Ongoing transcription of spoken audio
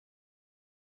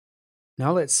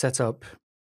Now let's set up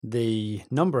the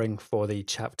numbering for the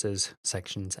chapters,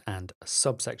 sections, and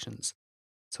subsections.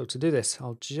 So to do this,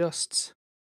 I'll just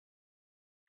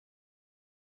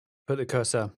put the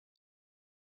cursor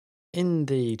in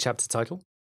the chapter title,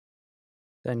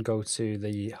 then go to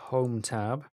the Home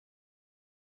tab,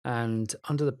 and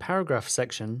under the paragraph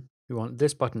section, we want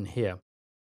this button here,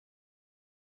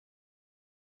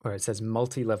 where it says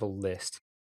multi-level list.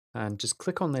 And just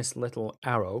click on this little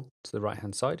arrow to the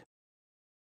right-hand side,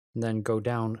 and then go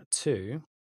down to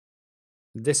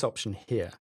this option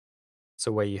here. So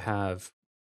where you have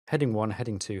heading 1,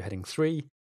 heading 2, heading 3,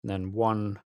 and then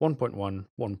 1, 1.1,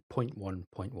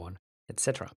 1.1.1,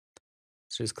 etc.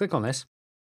 So just click on this,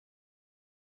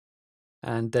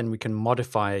 and then we can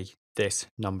modify this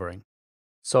numbering.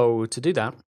 So to do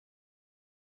that,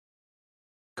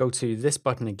 go to this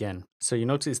button again. So you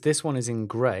notice this one is in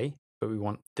gray, but we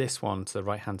want this one to the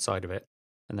right-hand side of it,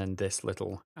 and then this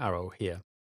little arrow here.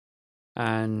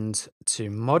 And to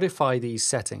modify these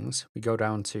settings, we go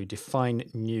down to Define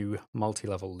New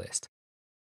Multi-Level List.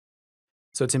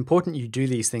 So it's important you do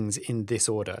these things in this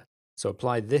order. So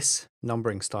apply this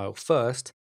numbering style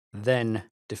first, then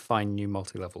define new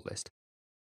multi-level list.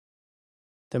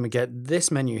 Then we get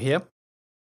this menu here.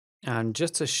 And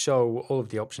just to show all of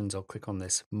the options, I'll click on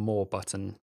this More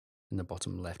button in the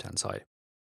bottom left-hand side.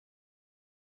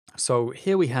 So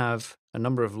here we have a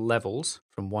number of levels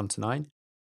from 1 to 9,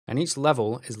 and each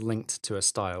level is linked to a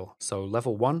style. So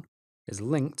level 1 is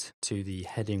linked to the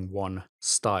heading 1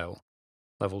 style.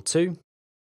 Level 2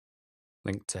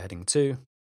 linked to heading 2,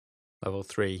 level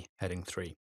 3, heading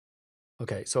 3.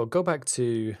 Okay, so I'll go back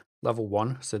to level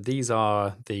 1. So these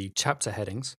are the chapter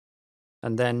headings.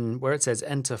 And then where it says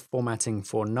enter formatting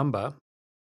for number,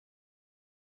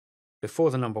 before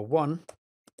the number 1,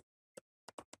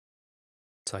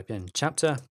 type in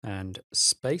chapter and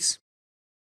space.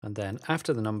 And then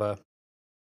after the number,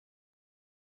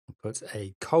 I'll put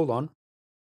a colon. And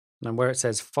then where it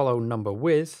says follow number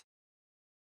with,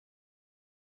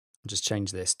 I'll just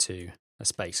change this to a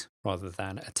space rather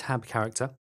than a tab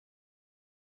character.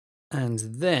 And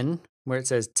then where it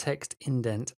says text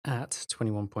indent at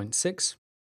 21.6,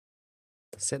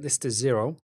 set this to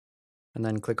 0, and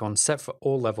then click on set for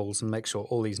all levels and make sure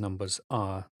all these numbers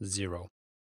are 0.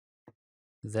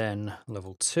 Then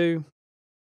level 2,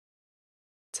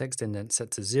 text indent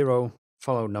set to 0,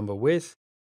 follow number with.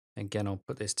 Again, I'll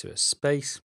put this to a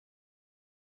space.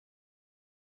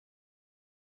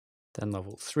 Then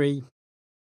level 3.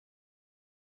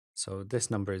 So this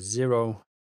number is 0.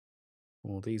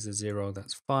 All these are 0,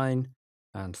 that's fine.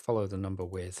 And follow the number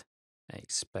with a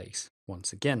space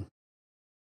once again.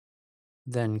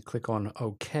 Then click on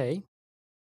OK.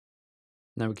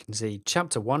 Now we can see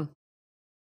chapter 1,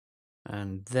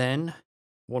 and then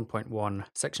 1.1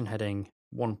 section heading,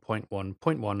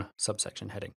 1.1.1 subsection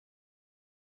heading.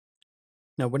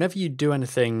 Now, whenever you do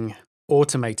anything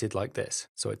automated like this,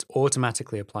 so it's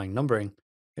automatically applying numbering,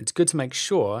 it's good to make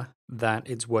sure that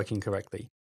it's working correctly.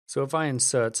 So if I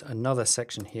insert another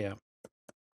section here,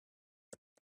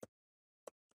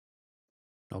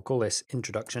 I'll call this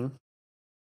introduction.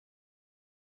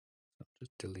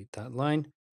 Just delete that line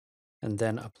and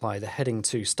then apply the heading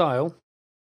 2 style.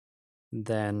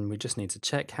 Then we just need to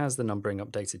check, has the numbering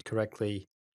updated correctly?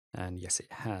 And yes, it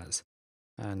has.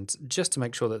 And just to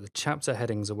make sure that the chapter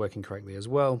headings are working correctly as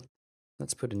well,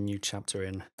 let's put a new chapter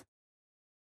in.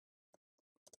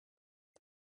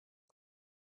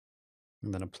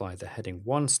 And then apply the heading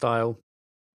 1 style.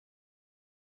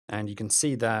 And you can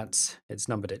see that it's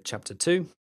numbered at chapter 2.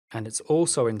 And it's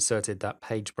also inserted that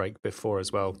page break before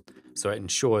as well. So it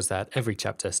ensures that every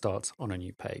chapter starts on a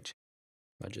new page.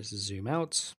 I'll just zoom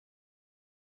out.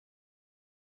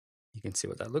 You can see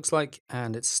what that looks like,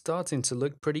 and it's starting to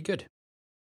look pretty good.